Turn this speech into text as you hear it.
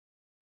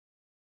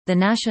The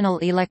National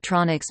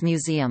Electronics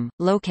Museum,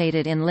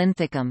 located in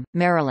Linthicum,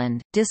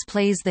 Maryland,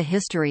 displays the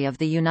history of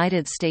the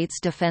United States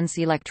Defense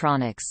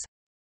electronics.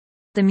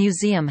 The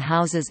museum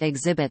houses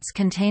exhibits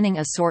containing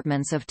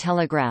assortments of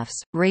telegraphs,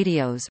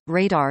 radios,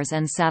 radars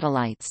and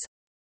satellites.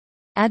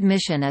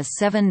 Admission is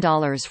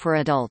 $7 for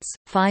adults,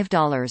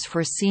 $5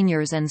 for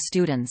seniors and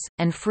students,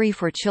 and free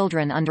for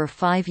children under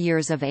 5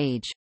 years of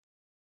age.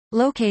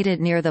 Located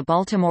near the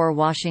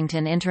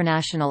Baltimore-Washington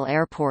International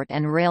Airport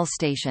and rail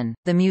station,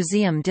 the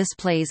museum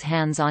displays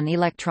hands-on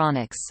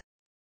electronics.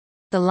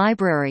 The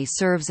library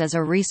serves as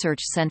a research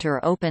center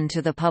open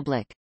to the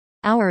public.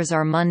 Hours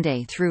are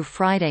Monday through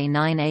Friday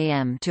 9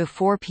 a.m. to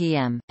 4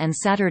 p.m., and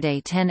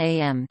Saturday 10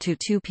 a.m. to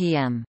 2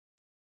 p.m.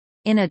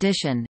 In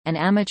addition, an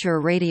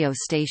amateur radio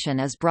station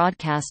is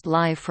broadcast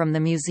live from the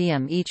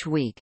museum each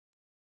week.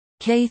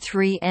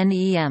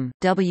 K3NEM,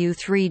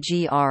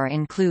 W3GR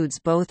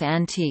includes both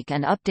antique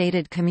and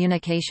updated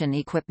communication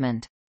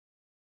equipment.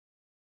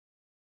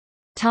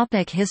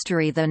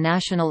 History. The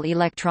National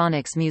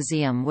Electronics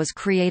Museum was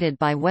created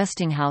by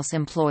Westinghouse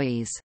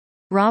employees.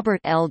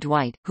 Robert L.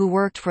 Dwight, who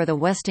worked for the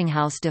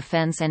Westinghouse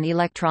Defense and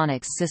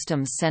Electronics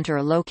Systems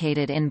Center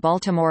located in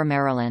Baltimore,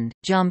 Maryland,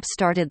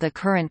 jump-started the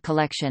current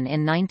collection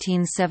in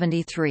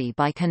 1973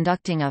 by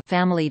conducting a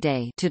 «Family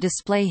Day» to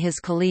display his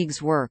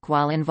colleagues' work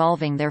while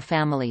involving their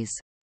families.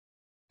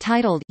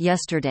 Titled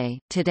Yesterday,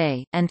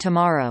 Today, and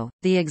Tomorrow,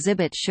 the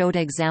exhibit showed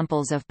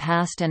examples of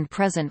past and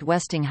present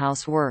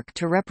Westinghouse work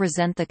to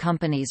represent the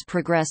company's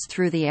progress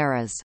through the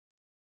eras.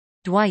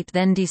 Dwight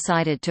then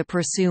decided to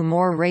pursue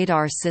more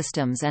radar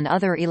systems and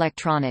other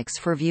electronics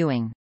for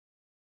viewing.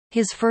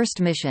 His first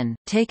mission,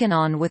 taken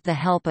on with the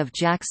help of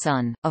Jack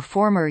Sun, a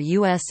former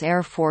U.S.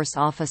 Air Force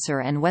officer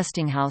and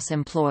Westinghouse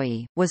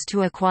employee, was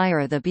to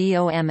acquire the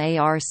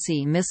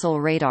BOMARC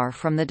missile radar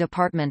from the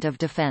Department of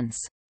Defense.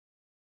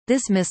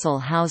 This missile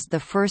housed the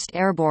first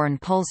airborne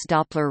pulse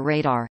Doppler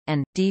radar,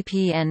 and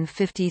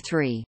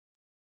DPN-53.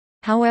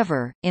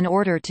 However, in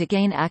order to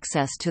gain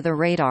access to the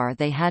radar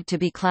they had to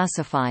be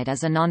classified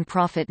as a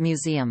non-profit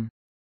museum.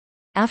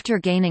 After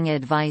gaining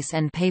advice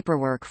and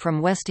paperwork from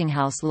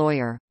Westinghouse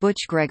lawyer,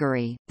 Butch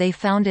Gregory, they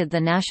founded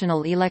the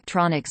National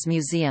Electronics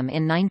Museum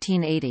in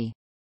 1980.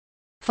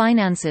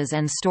 Finances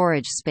and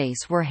storage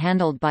space were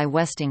handled by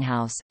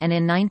Westinghouse, and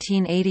in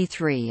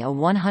 1983 a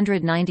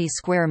 190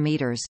 square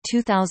meters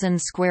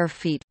 (2,000 square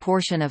feet)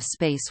 portion of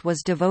space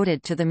was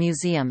devoted to the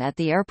museum at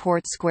the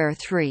Airport Square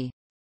 3.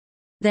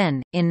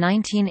 Then, in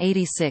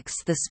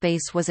 1986 the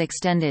space was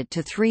extended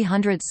to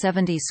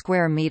 370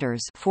 square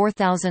meters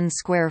 (4,000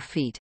 square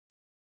feet).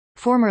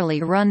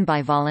 Formerly run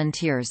by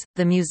volunteers,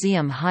 the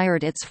museum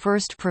hired its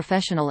first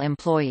professional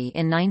employee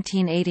in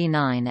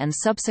 1989 and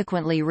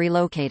subsequently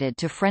relocated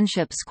to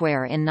Friendship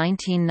Square in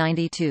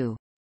 1992.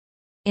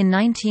 In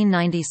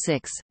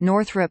 1996,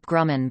 Northrop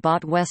Grumman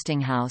bought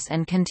Westinghouse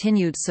and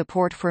continued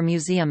support for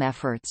museum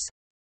efforts.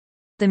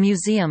 The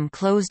museum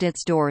closed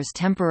its doors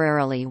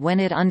temporarily when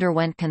it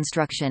underwent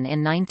construction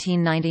in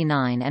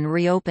 1999 and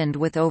reopened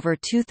with over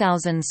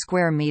 2,000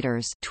 square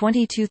meters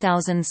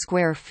 (22,000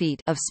 square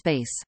feet) of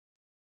space.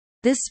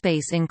 This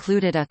space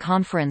included a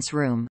conference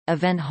room,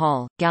 event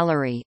hall,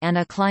 gallery, and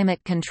a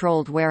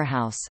climate-controlled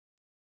warehouse.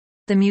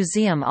 The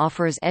museum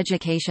offers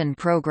education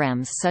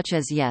programs such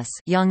as YES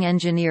Young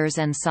Engineers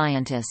and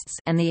Scientists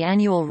and the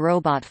annual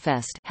Robot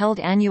Fest held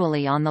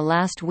annually on the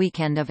last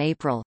weekend of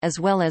April,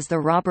 as well as the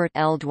Robert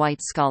L. Dwight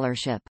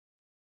Scholarship.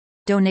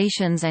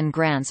 Donations and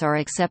grants are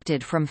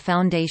accepted from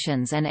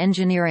foundations and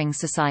engineering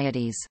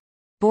societies.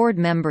 Board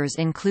members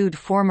include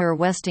former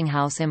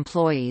Westinghouse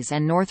employees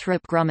and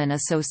Northrop Grumman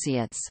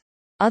associates.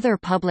 Other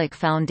public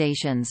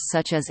foundations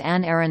such as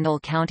Anne Arundel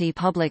County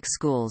Public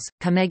Schools,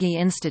 Carnegie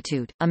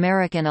Institute,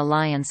 American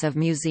Alliance of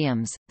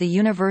Museums, the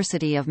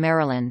University of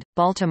Maryland,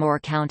 Baltimore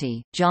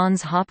County,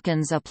 Johns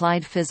Hopkins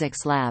Applied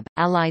Physics Lab,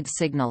 Allied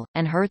Signal,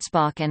 and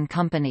Hertzbach &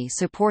 Company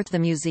support the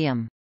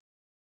museum.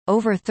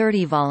 Over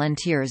 30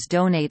 volunteers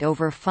donate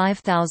over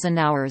 5,000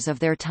 hours of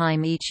their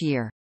time each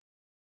year.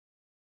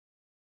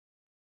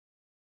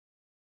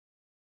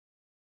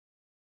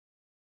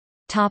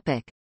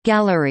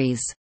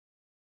 Galleries.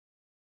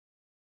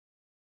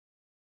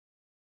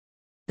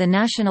 The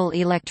National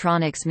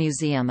Electronics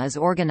Museum is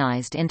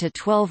organized into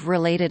 12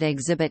 related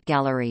exhibit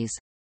galleries.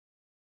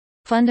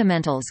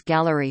 Fundamentals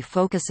Gallery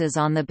focuses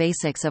on the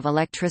basics of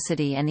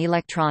electricity and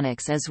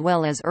electronics as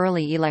well as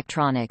early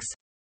electronics.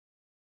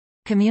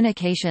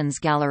 Communications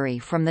Gallery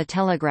From the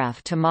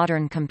telegraph to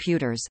modern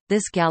computers,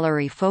 this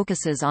gallery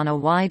focuses on a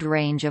wide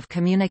range of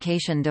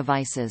communication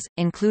devices,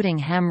 including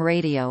ham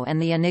radio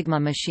and the Enigma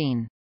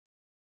machine.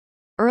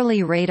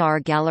 Early radar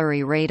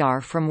Gallery Radar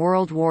from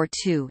World War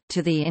II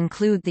to the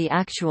include the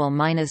actual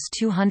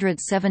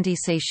 -270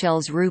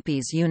 Seychelles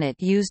rupees unit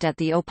used at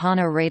the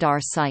Opana radar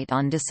site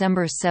on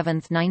December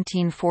 7,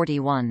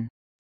 1941.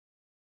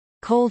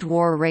 Cold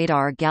War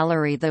Radar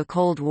Gallery. The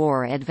Cold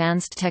War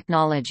advanced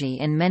technology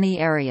in many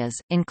areas,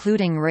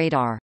 including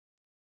radar.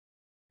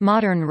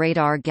 Modern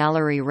Radar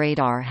Gallery.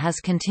 Radar has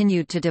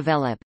continued to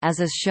develop,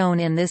 as is shown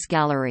in this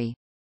gallery.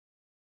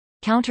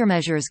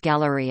 Countermeasures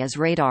gallery. As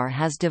radar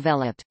has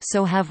developed,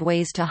 so have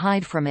ways to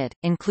hide from it,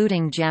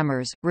 including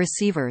jammers,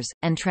 receivers,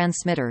 and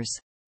transmitters.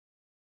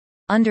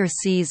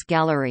 Underseas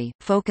gallery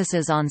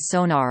focuses on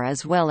sonar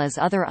as well as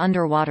other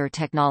underwater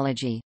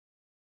technology.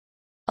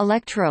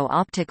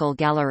 Electro-optical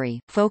gallery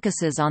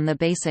focuses on the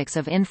basics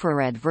of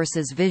infrared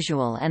versus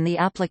visual and the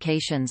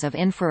applications of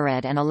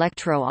infrared and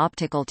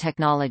electro-optical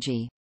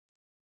technology.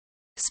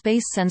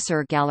 Space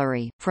sensor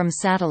gallery, from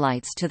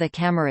satellites to the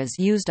cameras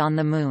used on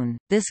the Moon,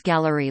 this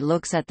gallery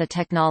looks at the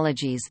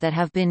technologies that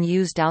have been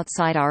used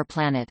outside our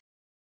planet.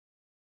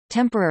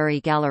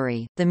 Temporary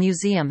gallery, the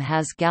museum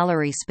has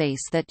gallery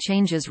space that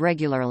changes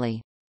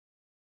regularly.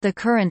 The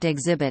current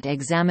exhibit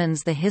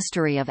examines the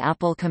history of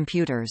Apple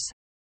computers.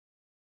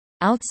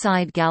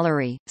 Outside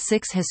gallery,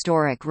 6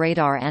 historic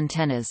radar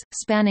antennas,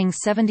 spanning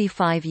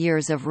 75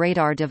 years of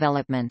radar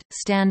development,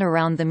 stand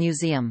around the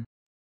museum.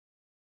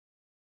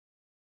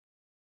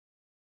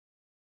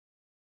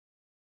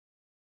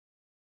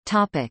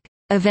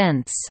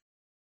 Events.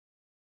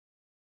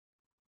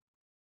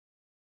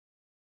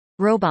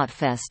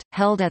 Robotfest,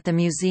 held at the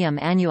museum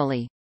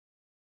annually.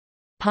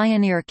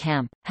 Pioneer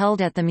Camp,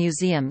 held at the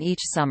museum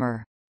each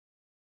summer.